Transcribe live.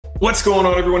What's going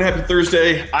on, everyone? Happy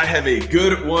Thursday. I have a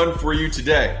good one for you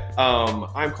today.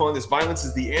 I'm calling this Violence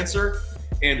is the Answer,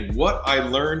 and what I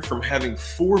learned from having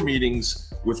 4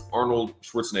 meetings with Arnold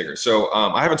Schwarzenegger. So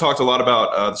I haven't talked a lot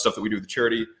about the stuff that we do with the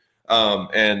charity,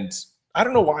 and I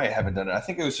don't know why I haven't done it. I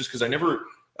think it was just because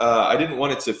I didn't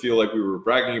want it to feel like we were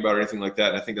bragging about it or anything like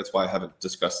that, and I think that's why I haven't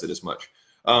discussed it as much.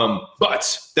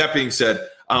 But that being said,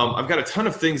 I've got a ton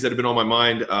of things that have been on my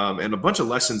mind, and a bunch of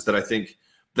lessons that I think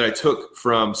that I took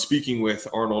from speaking with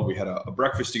Arnold. We had a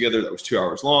breakfast together that was 2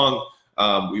 hours long.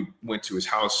 We went to his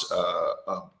house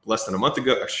less than a month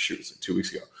ago. Actually, shoot, it was like 2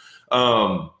 weeks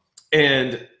ago.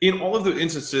 And in all of the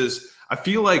instances, I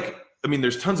feel like,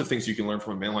 there's tons of things you can learn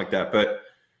from a man like that. But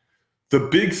the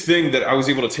big thing that I was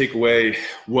able to take away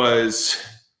was,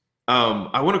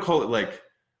 I want to call it like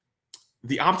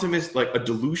the optimist, like a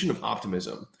delusion of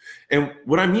optimism. And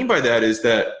what I mean by that is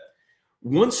that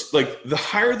once, like, the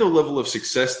higher the level of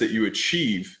success that you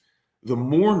achieve, the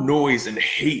more noise and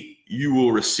hate you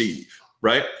will receive,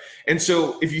 right? And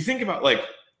so if you think about like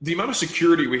the amount of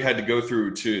security we had to go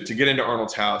through to get into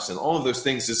Arnold's house and all of those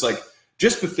things, is like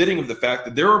just befitting of the fact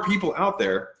that there are people out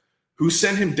there who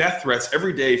send him death threats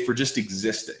every day for just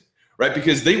existing, right?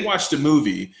 Because they watched a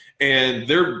movie and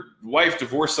their wife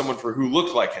divorced someone who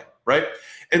looked like him, right?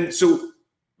 And so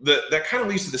that kind of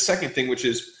leads to the second thing, which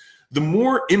is, the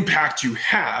more impact you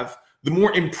have, the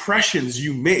more impressions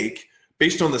you make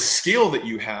based on the scale that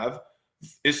you have.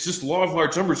 It's just law of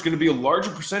large numbers. It's going to be a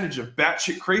larger percentage of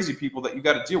batshit crazy people that you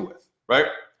got to deal with, right?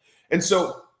 And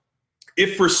so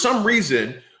if for some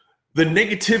reason the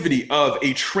negativity of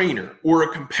a trainer or a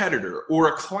competitor or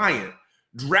a client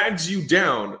drags you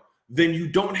down, then you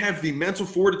don't have the mental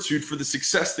fortitude for the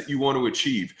success that you want to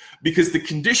achieve, because the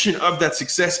condition of that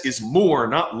success is more,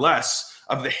 not less,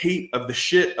 of the hate, of the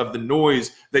shit, of the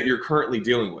noise that you're currently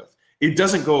dealing with. It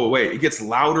doesn't go away. It gets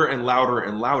louder and louder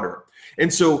and louder.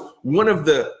 And so one of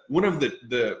the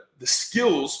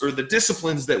skills or the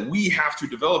disciplines that we have to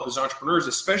develop as entrepreneurs,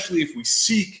 especially if we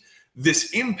seek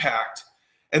this impact,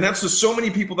 and that's just so many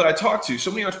people that I talk to,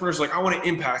 so many entrepreneurs are like, I want to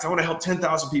impact, I want to help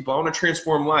 10,000 people, I want to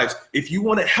transform lives. If you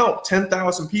want to help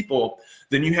 10,000 people,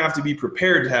 then you have to be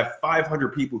prepared to have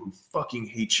 500 people who fucking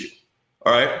hate you.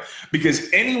 All right?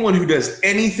 Because anyone who does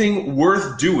anything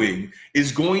worth doing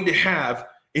is going to have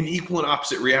an equal and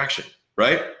opposite reaction,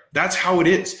 right? That's how it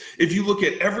is. If you look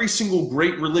at every single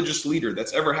great religious leader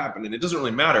that's ever happened, and it doesn't really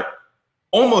matter,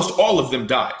 almost all of them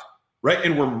died, right?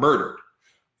 And were murdered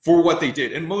for what they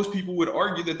did. And most people would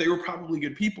argue that they were probably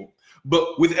good people.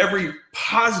 But with every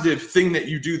positive thing that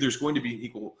you do, there's going to be an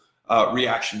equal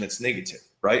reaction that's negative,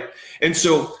 right? And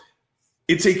so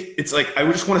it's like, I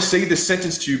just want to say this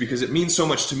sentence to you because it means so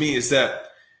much to me, is that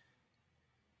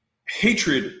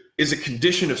hatred is a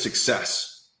condition of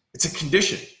success. It's a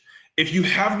condition. If you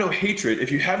have no hatred,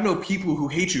 if you have no people who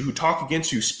hate you, who talk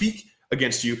against you, speak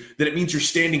against you, then it means you're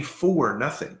standing for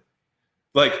nothing.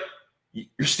 Like,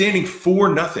 you're standing for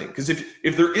nothing. Because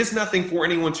if there is nothing for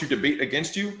anyone to debate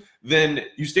against you, then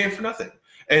you stand for nothing.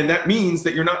 And that means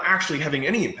that you're not actually having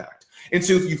any impact. And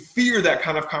so if you fear that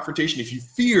kind of confrontation, if you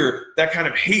fear that kind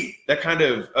of hate, that kind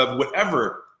of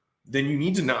whatever, then you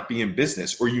need to not be in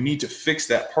business, or you need to fix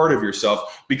that part of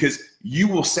yourself, because you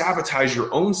will sabotage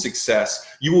your own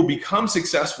success. You will become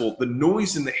successful. The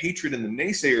noise and the hatred and the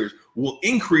naysayers will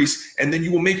increase, and then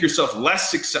you will make yourself less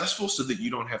successful so that you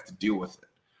don't have to deal with it,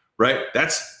 right?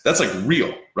 That's like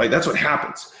real, right? That's what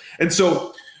happens. And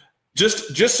so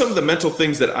just some of the mental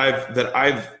things that I've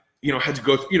had to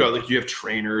go through, like you have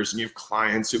trainers and you have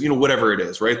clients, whatever it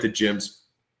is, right? The gyms.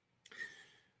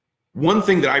 One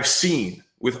thing that I've seen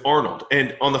with Arnold,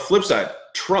 and on the flip side,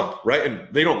 Trump, right? And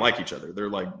they don't like each other. They're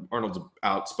like, Arnold's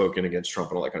outspoken against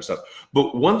Trump and all that kind of stuff.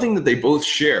 But one thing that they both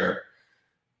share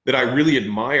that I really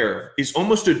admire is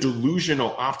almost a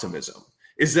delusional optimism,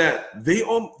 is that they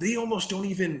almost don't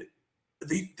even,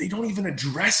 they don't even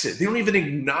address it. They don't even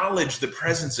acknowledge the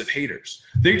presence of haters.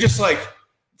 They're just like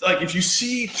if you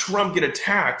see Trump get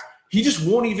attacked, he just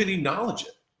won't even acknowledge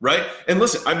it, right? And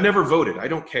listen, I've never voted. I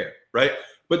don't care, right?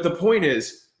 But the point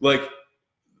is, like,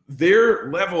 their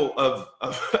level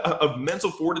of mental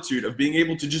fortitude, of being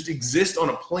able to just exist on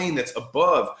a plane that's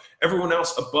above everyone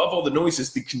else, above all the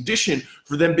noises, the condition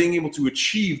for them being able to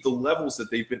achieve the levels that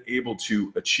they've been able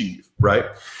to achieve, right?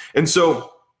 And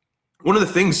so one of the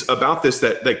things about this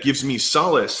that gives me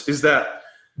solace is that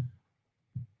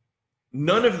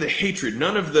none of the hatred,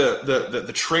 none of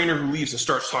the trainer who leaves and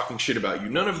starts talking shit about you,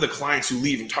 none of the clients who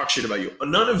leave and talk shit about you,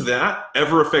 none of that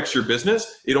ever affects your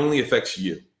business. It only affects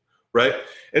you, right?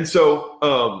 And so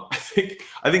I think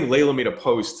Layla made a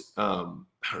post, I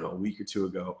don't know, a week or two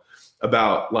ago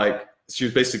about like she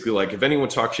was basically like, if anyone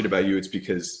talks shit about you, it's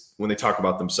because when they talk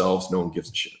about themselves, no one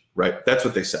gives a shit, right? That's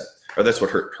what they said, or that's what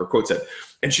her quote said.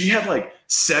 And she had like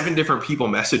 7 different people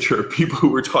message her, people who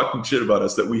were talking shit about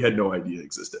us that we had no idea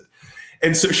existed.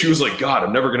 And so she was like, God,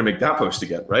 I'm never going to make that post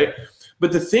again, right?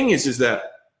 But the thing is that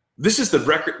this is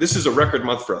a record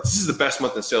month for us. This is the best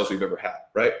month in sales we've ever had,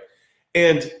 right?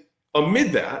 And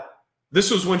amid that, this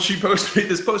was when she made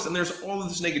this post, and there's all of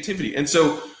this negativity. And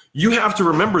so you have to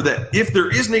remember that if there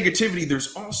is negativity,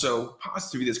 there's also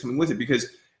positivity that's coming with it, because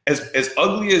as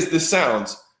ugly as this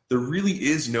sounds, there really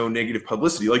is no negative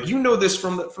publicity. Like, you know this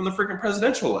from the freaking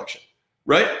presidential election,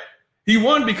 right? He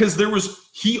won because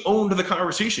he owned the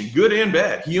conversation, good and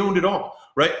bad. He owned it all,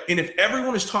 right? And if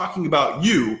everyone is talking about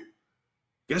you,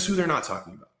 guess who they're not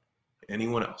talking about?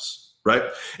 Anyone else, right?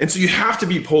 And so you have to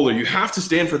be polar. You have to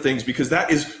stand for things, because that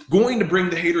is going to bring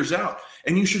the haters out.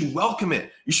 And you should welcome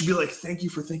it. You should be like, thank you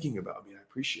for thinking about me. I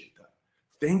appreciate that.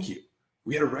 Thank you.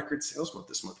 We had a record sales month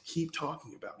this month. Keep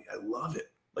talking about me. I love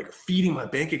it. Like feeding my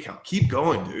bank account. Keep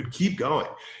going, dude. Keep going.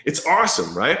 It's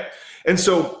awesome, right? And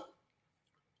so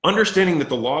understanding that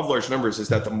the law of large numbers is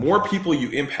that the more people you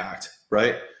impact,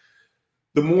 right,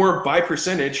 the more by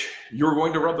percentage you're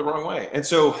going to rub the wrong way. And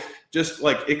so just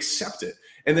like accept it,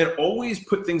 and then always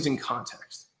put things in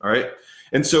context. All right.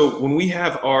 And so when we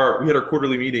had our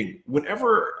quarterly meeting,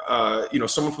 whenever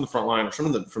someone from the front line or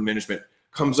someone from management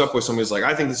comes up with something that's like,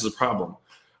 I think this is a problem,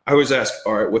 I always ask,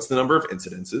 all right, what's the number of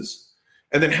incidences?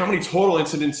 And then how many total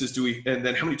incidences and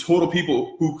then how many total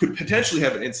people who could potentially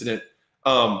have an incident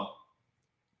are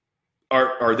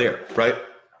there, right?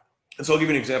 And so I'll give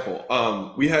you an example.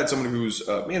 We had someone who's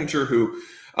a manager who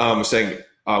was saying,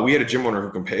 we had a gym owner who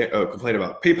complained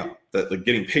about PayPal, that like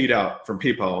getting paid out from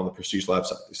PayPal on the Prestige Lab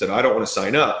site. He said, I don't want to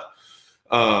sign up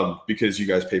because you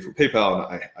guys pay for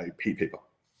PayPal, and I pay PayPal.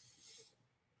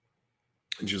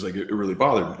 And she was like, it really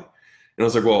bothered me. And I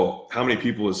was like, well, how many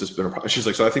people has this been a problem? She's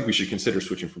like, so I think we should consider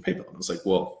switching from PayPal. And I was like,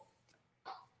 well,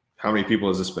 how many people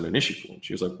has this been an issue for? And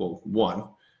she was like, well, 1. And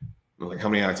I'm like, how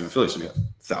many active affiliates do we have?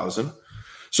 1,000.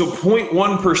 So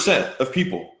 0.1% of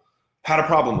people had a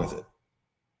problem with it.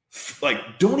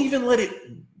 Like, don't even let it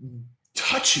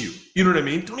touch you. You know what I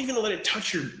mean? Don't even let it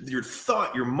touch your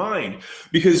thought, your mind.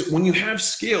 Because when you have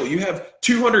scale, you have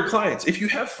 200 clients. If you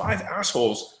have 5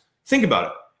 assholes, think about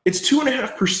it. It's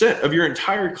 2.5% of your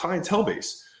entire clientele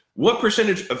base. What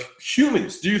percentage of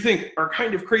humans do you think are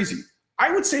kind of crazy?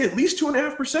 I would say at least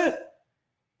 2.5%.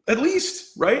 At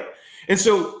least, right? And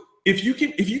so if you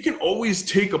can always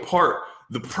take apart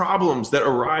the problems that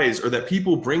arise or that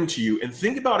people bring to you and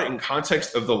think about it in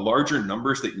context of the larger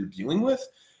numbers that you're dealing with,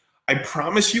 I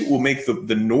promise you it will make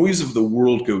the noise of the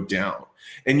world go down.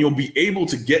 And you'll be able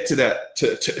to get to that,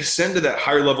 to ascend to that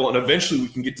higher level. And eventually we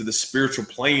can get to the spiritual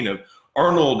plane of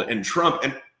Arnold and Trump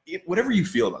and whatever you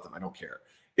feel about them. I don't care.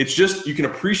 It's just, you can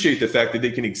appreciate the fact that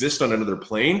they can exist on another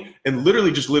plane and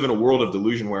literally just live in a world of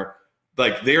delusion where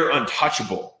like they're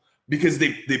untouchable because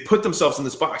they put themselves in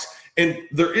this box. And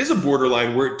there is a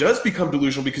borderline where it does become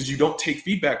delusional because you don't take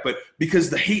feedback, but because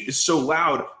the hate is so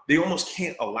loud, they almost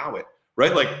can't allow it,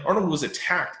 right? Like Arnold was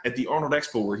attacked at the Arnold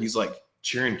Expo where he's like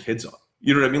cheering kids on.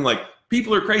 You know what I mean? Like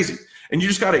people are crazy and you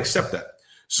just got to accept that.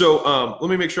 So let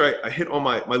me make sure I hit all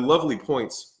my lovely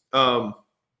points.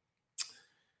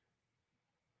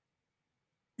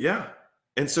 Yeah.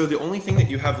 And so the only thing that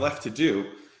you have left to do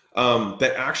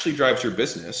that actually drives your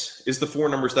business is the 4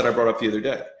 numbers that I brought up the other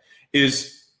day.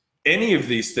 Is any of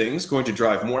these things going to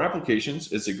drive more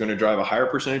applications? Is it going to drive a higher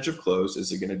percentage of close?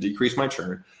 Is it going to decrease my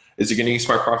churn? Is it going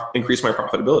to increase my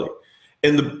profitability?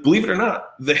 And believe it or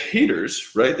not, the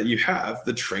haters, right, that you have,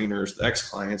 the trainers, the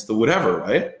ex-clients, the whatever,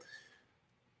 right?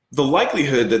 The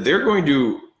likelihood that they're going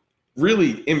to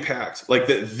really impact, like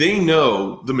that they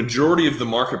know the majority of the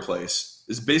marketplace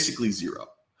is basically 0,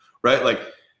 right? Like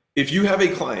if you have a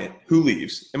client who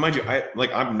leaves, and mind you,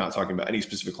 I'm not talking about any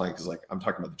specific client because like I'm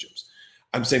talking about the gyms.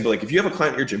 I'm saying, but like if you have a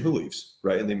client in your gym who leaves,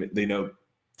 right, and they know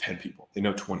 10 people, they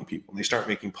know 20 people, and they start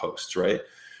making posts, right?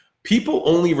 People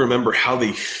only remember how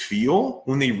they feel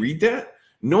when they read that.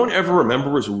 No one ever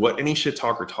remembers what any shit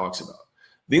talker talks about.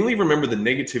 They only remember the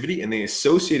negativity and they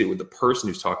associate it with the person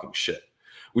who's talking shit,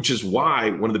 which is why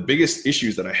one of the biggest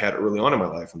issues that I had early on in my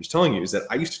life, I'm just telling you, is that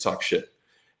I used to talk shit.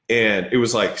 And it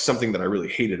was like something that I really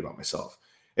hated about myself.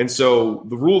 And so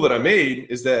the rule that I made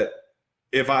is that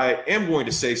if I am going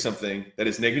to say something that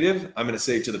is negative, I'm going to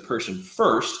say it to the person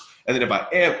first. And then if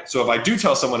I do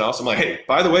tell someone else, I'm like, hey,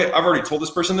 by the way, I've already told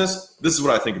this person this is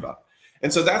what I think about it.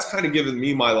 And so that's kind of given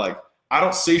me my, like, I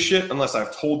don't say shit unless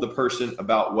I've told the person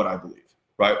about what I believe.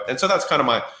 Right. And so that's kind of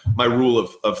my rule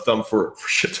of thumb for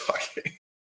shit talking.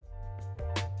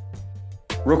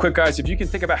 Real quick, guys, if you can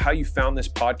think about how you found this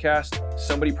podcast,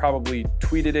 somebody probably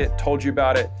tweeted it, told you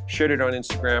about it, shared it on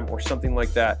Instagram or something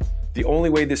like that. The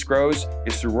only way this grows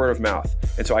is through word of mouth.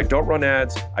 And so I don't run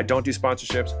ads, I don't do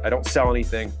sponsorships, I don't sell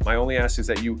anything. My only ask is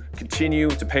that you continue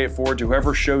to pay it forward to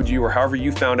whoever showed you or however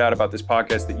you found out about this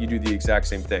podcast, that you do the exact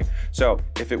same thing. So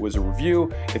if it was a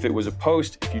review, if it was a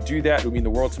post, if you do that, it would mean the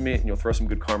world to me, and you'll throw some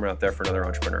good karma out there for another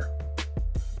entrepreneur.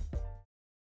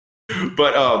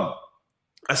 But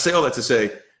I say all that to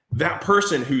say, that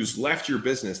person who's left your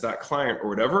business, that client or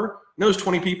whatever, knows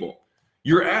 20 people.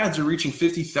 Your ads are reaching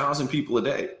 50,000 people a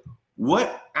day.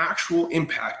 What actual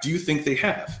impact do you think they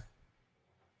have?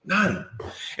 None.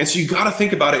 And so you got to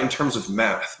think about it in terms of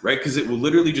math, right? Because it will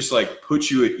literally just like put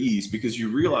you at ease, because you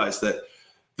realize that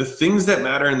the things that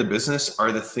matter in the business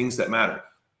are the things that matter.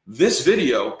 This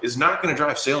video is not going to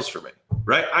drive sales for me,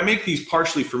 right? I make these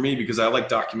partially for me because I like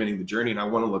documenting the journey and I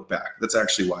want to look back. That's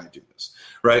actually why I do this,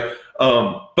 right?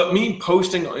 But me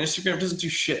posting on Instagram doesn't do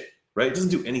shit, right? It doesn't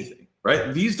do anything,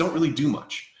 right? These don't really do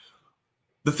much.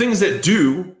 The things that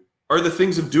do are the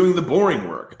things of doing the boring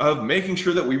work, of making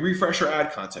sure that we refresh our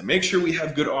ad content, make sure we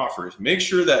have good offers, make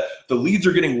sure that the leads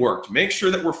are getting worked, make sure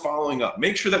that we're following up,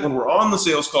 make sure that when we're on the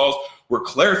sales calls, we're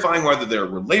clarifying whether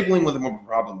we're labeling with them a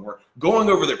problem, we're going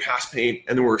over their past pain,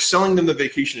 and then we're selling them the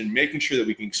vacation and making sure that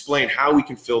we can explain how we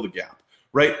can fill the gap,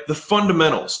 right? The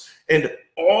fundamentals. And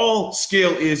all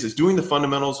scale is doing the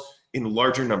fundamentals in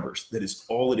larger numbers. That is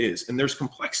all it is. And there's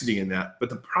complexity in that, but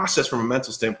the process from a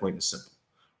mental standpoint is simple.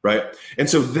 Right? And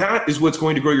so that is what's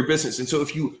going to grow your business. And so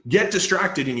if you get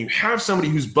distracted and you have somebody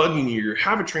who's bugging you, you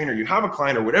have a trainer, you have a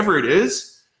client or whatever it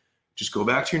is, just go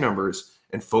back to your numbers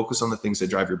and focus on the things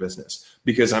that drive your business.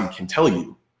 Because I can tell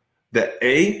you that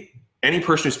any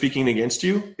person who's speaking against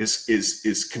you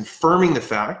is confirming the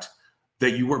fact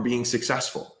that you are being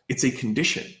successful. It's a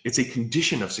condition. It's a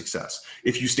condition of success.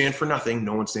 If you stand for nothing,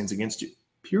 no one stands against you.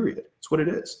 Period. That's what it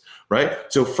is, right?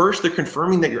 So first, they're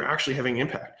confirming that you're actually having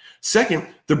impact. Second,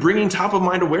 they're bringing top of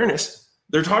mind awareness.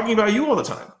 They're talking about you all the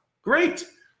time. Great.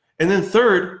 And then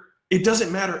third, it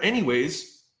doesn't matter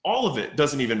anyways. All of it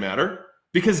doesn't even matter,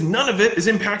 because none of it is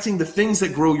impacting the things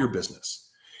that grow your business.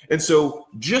 And so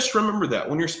just remember that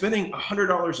when you're spending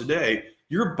 $100 a day,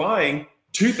 you're buying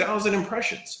 2,000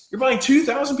 impressions. You're buying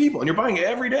 2,000 people, and you're buying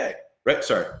every day, right?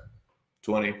 Sorry,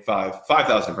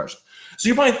 5,000 impressions. So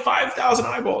you're buying 5,000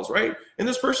 eyeballs, right? And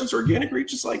this person's organic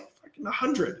reach is like fucking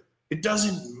 100. It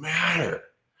doesn't matter.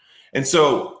 And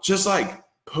so just like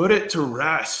put it to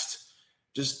rest.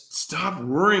 Just stop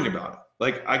worrying about it.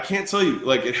 Like, I can't tell you,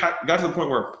 like it got to the point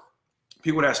where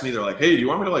people would ask me, they're like, hey, do you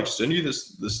want me to like send you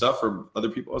this stuff from other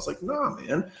people? I was like, nah,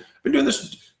 man, I've been doing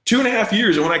this 2.5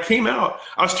 years. And when I came out,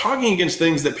 I was talking against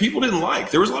things that people didn't like.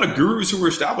 There was a lot of gurus who were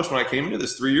established when I came into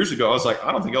this 3 years ago. I was like,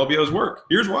 I don't think LBOs work.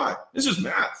 Here's why. This is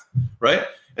math, right?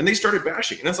 And they started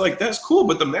bashing. And it's like, that's cool,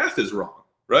 but the math is wrong,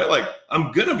 right? Like,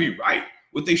 I'm going to be right.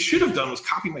 What they should have done was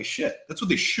copy my shit. That's what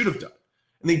they should have done.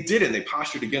 And they did it, and they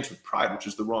postured against with pride, which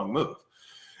is the wrong move.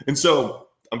 And so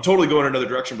I'm totally going another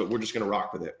direction, but we're just going to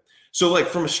rock with it. So like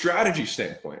from a strategy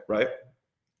standpoint, right?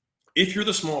 If you're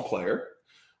the small player,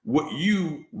 what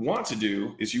you want to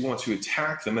do is you want to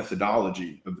attack the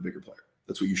methodology of the bigger player.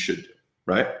 That's what you should do,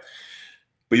 right?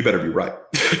 But you better be right.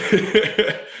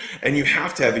 And you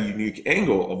have to have a unique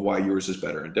angle of why yours is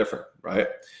better and different, right?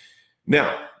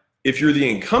 Now, if you're the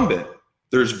incumbent,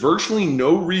 there's virtually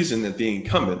no reason that the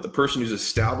incumbent, the person who's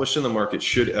established in the market,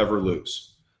 should ever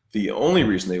lose. The only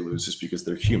reason they lose is because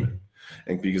they're human.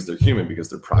 And because they're human, because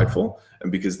they're prideful,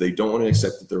 and because they don't want to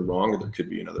accept that they're wrong or there could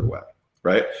be another way,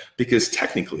 right? Because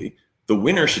technically, the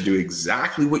winner should do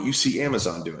exactly what you see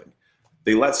Amazon doing.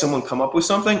 They let someone come up with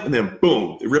something, and then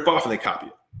boom, they rip off and they copy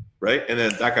it, right? And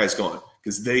then that guy's gone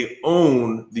because they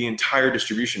own the entire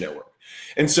distribution network.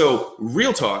 And so,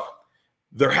 real talk,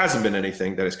 there hasn't been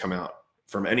anything that has come out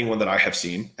from anyone that I have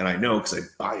seen, and I know because I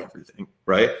buy everything,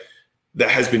 right, that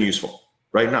has been useful,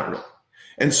 right? Not really.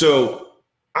 And so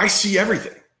I see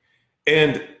everything,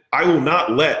 and I will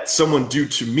not let someone do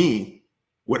to me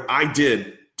what I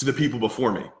did to the people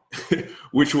before me,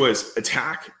 which was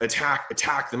attack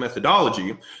the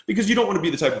methodology, because you don't want to be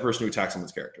the type of person who attacks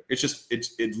someone's character. It's just, it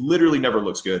literally never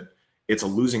looks good. It's a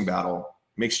losing battle,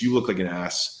 makes you look like an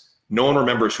ass. No one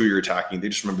remembers who you're attacking. They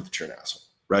just remember that you're an asshole,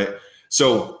 right?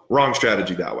 So wrong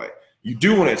strategy that way. You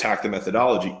do want to attack the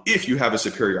methodology if you have a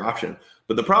superior option.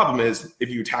 But the problem is if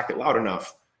you attack it loud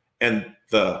enough and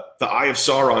the eye of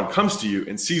Sauron comes to you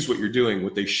and sees what you're doing,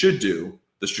 what they should do,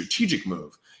 the strategic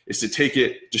move, is to take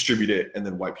it, distribute it, and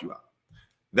then wipe you out.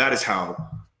 That is how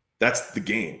That's the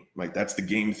game. Like, that's the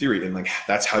game theory. And like,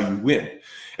 that's how you win.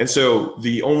 And so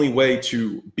the only way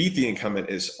to beat the incumbent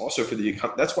is also for the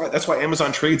incumbent. That's why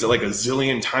Amazon trades at like a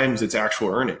zillion times its actual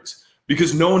earnings,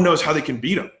 because no one knows how they can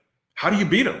beat them. How do you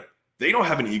beat them? They don't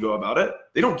have an ego about it.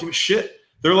 They don't give a shit.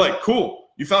 They're like,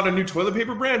 cool, you found a new toilet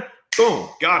paper brand? Boom,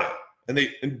 got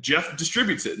it. And Jeff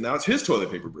distributes it. And now it's his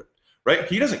toilet paper brand, right?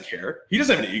 He doesn't care. He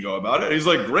doesn't have an ego about it. He's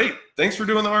like, great, thanks for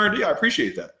doing the R&D. I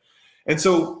appreciate that. And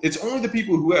so it's only the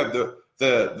people who have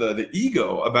the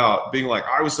ego about being like,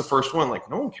 I was the first one. Like,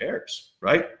 no one cares,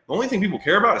 right? The only thing people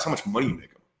care about is how much money you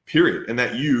make them, period. And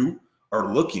that you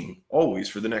are looking always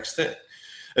for the next thing.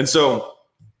 And so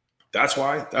that's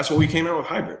what we came out with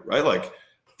hybrid, right? Like,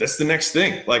 that's the next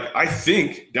thing. Like, I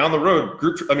think down the road,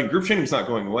 group training is not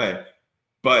going away,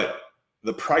 but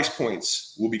the price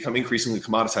points will become increasingly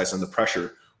commoditized and the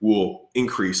pressure will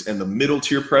increase, and the middle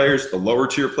tier players, the lower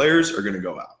tier players are going to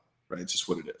go out. Right? It's just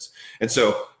what it is. And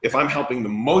so if I'm helping the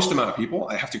most amount of people,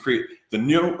 I have to create the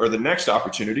new or the next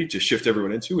opportunity to shift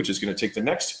everyone into, which is going to take the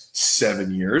next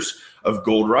 7 years of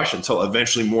gold rush until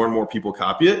eventually more and more people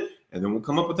copy it. And then we'll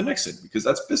come up with the next thing, because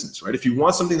that's business, right? If you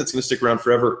want something that's going to stick around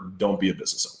forever, don't be a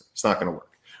business owner. It's not going to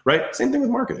work, right? Same thing with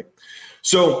marketing.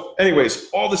 So anyways,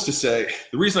 all this to say,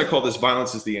 the reason I call this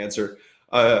violence is the answer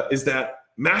is that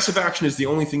massive action is the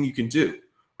only thing you can do.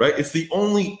 Right? It's the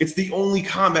only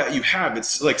combat you have.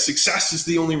 It's like success is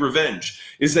the only revenge,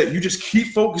 is that you just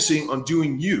keep focusing on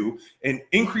doing you and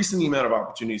increasing the amount of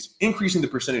opportunities, increasing the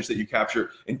percentage that you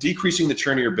capture, and decreasing the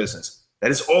churn of your business.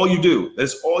 That is all you do. That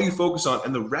is all you focus on.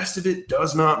 And the rest of it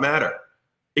does not matter.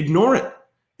 Ignore it.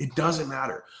 It doesn't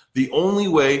matter. The only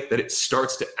way that it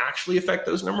starts to actually affect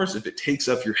those numbers is if it takes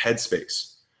up your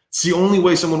headspace. It's the only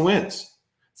way someone wins.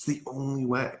 It's the only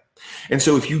way. And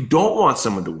so if you don't want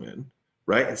someone to win,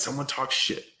 right? And someone talks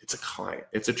shit, it's a client,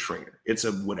 it's a trainer, it's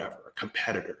a whatever, a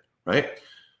competitor, right?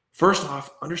 First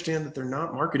off, understand that they're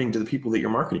not marketing to the people that you're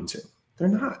marketing to. They're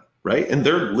not, right? And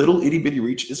their little itty bitty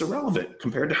reach is irrelevant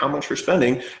compared to how much you're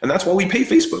spending. And that's why we pay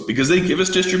Facebook, because they give us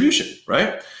distribution,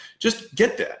 right? Just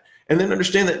get that. And then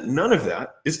understand that none of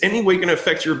that is any way going to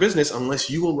affect your business unless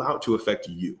you allow it to affect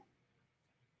you.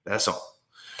 That's all.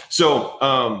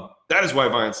 So, that is why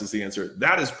violence is the answer.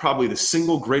 That is probably the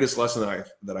single greatest lesson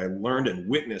that I learned and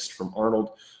witnessed from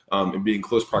Arnold, and being in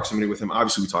close proximity with him.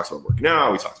 Obviously, we talked about working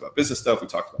out, we talked about business stuff, we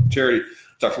talked about charity, we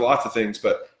talked about lots of things.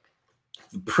 But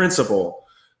the principle,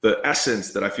 the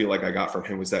essence that I feel like I got from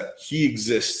him was that he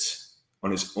exists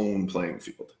on his own playing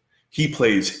field. He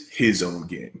plays his own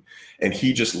game, and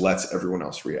he just lets everyone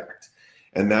else react.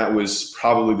 And that was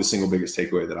probably the single biggest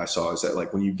takeaway that I saw, is that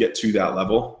like when you get to that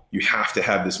level, you have to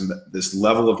have this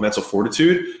level of mental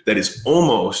fortitude that is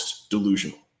almost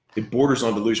delusional. It borders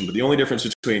on delusion, but the only difference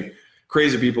between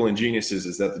crazy people and geniuses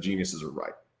is that the geniuses are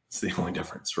right. It's the only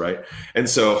difference, right? And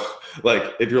so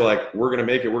like, if you're like, we're going to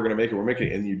make it, we're making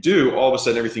it, and you do, all of a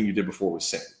sudden everything you did before was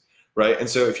sin, right? And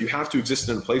so if you have to exist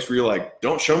in a place where you're like,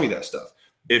 don't show me that stuff.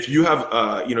 If you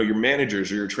have, your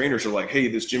managers or your trainers are like, hey,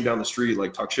 this gym down the street,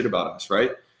 like talk shit about us,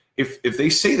 right? If they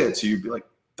say that to you, be like,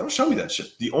 don't show me that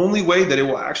shit. The only way that it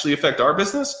will actually affect our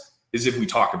business is if we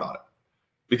talk about it,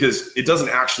 because it doesn't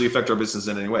actually affect our business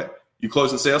in any way. You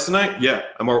closing sales tonight? Yeah.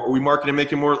 Are we marketing,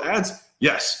 making more ads?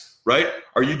 Yes. Right?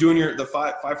 Are you doing the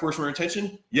five horsemen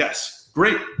retention? Yes.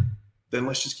 Great. Then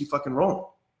let's just keep fucking rolling.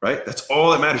 Right? That's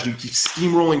all that matters. You keep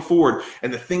steamrolling forward.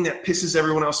 And the thing that pisses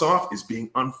everyone else off is being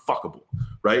unfuckable,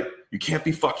 right? You can't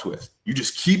be fucked with. You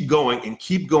just keep going and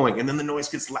keep going. And then the noise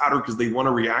gets louder because they want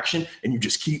a reaction, and you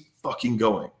just keep fucking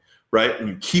going, right? And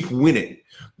you keep winning,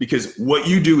 because what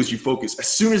you do is you focus. As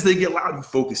soon as they get loud, you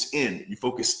focus in. You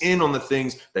focus in on the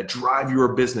things that drive your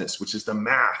business, which is the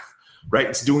math, right?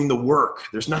 It's doing the work.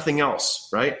 There's nothing else,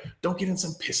 right? Don't get in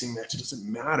some pissing match. It doesn't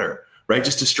matter, right? It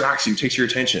just distracts you, takes your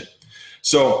attention.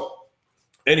 So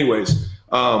anyways,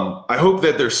 I hope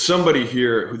that there's somebody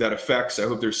here who that affects. I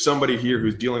hope there's somebody here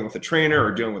who's dealing with a trainer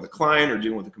or dealing with a client or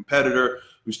dealing with a competitor,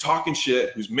 who's talking shit,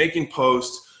 who's making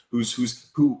posts, who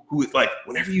like,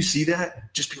 whenever you see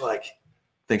that, just be like,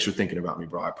 thanks for thinking about me,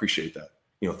 bro. I appreciate that.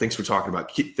 Thanks for talking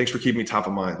about, thanks for keeping me top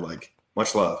of mind. Like,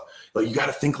 much love. Like, you got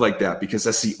to think like that, because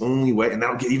that's the only way. And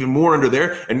that'll get even more under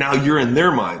there. And now you're in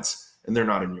their minds and they're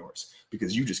not in yours,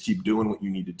 because you just keep doing what you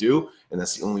need to do. And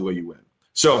that's the only way you win.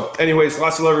 So anyways,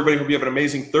 lots of love, everybody. Hope you have an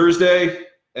amazing Thursday,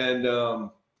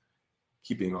 and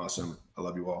keep being awesome. I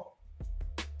love you all.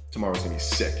 Tomorrow's going to be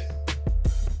sick.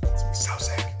 It's going to be so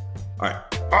sick. All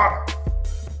right.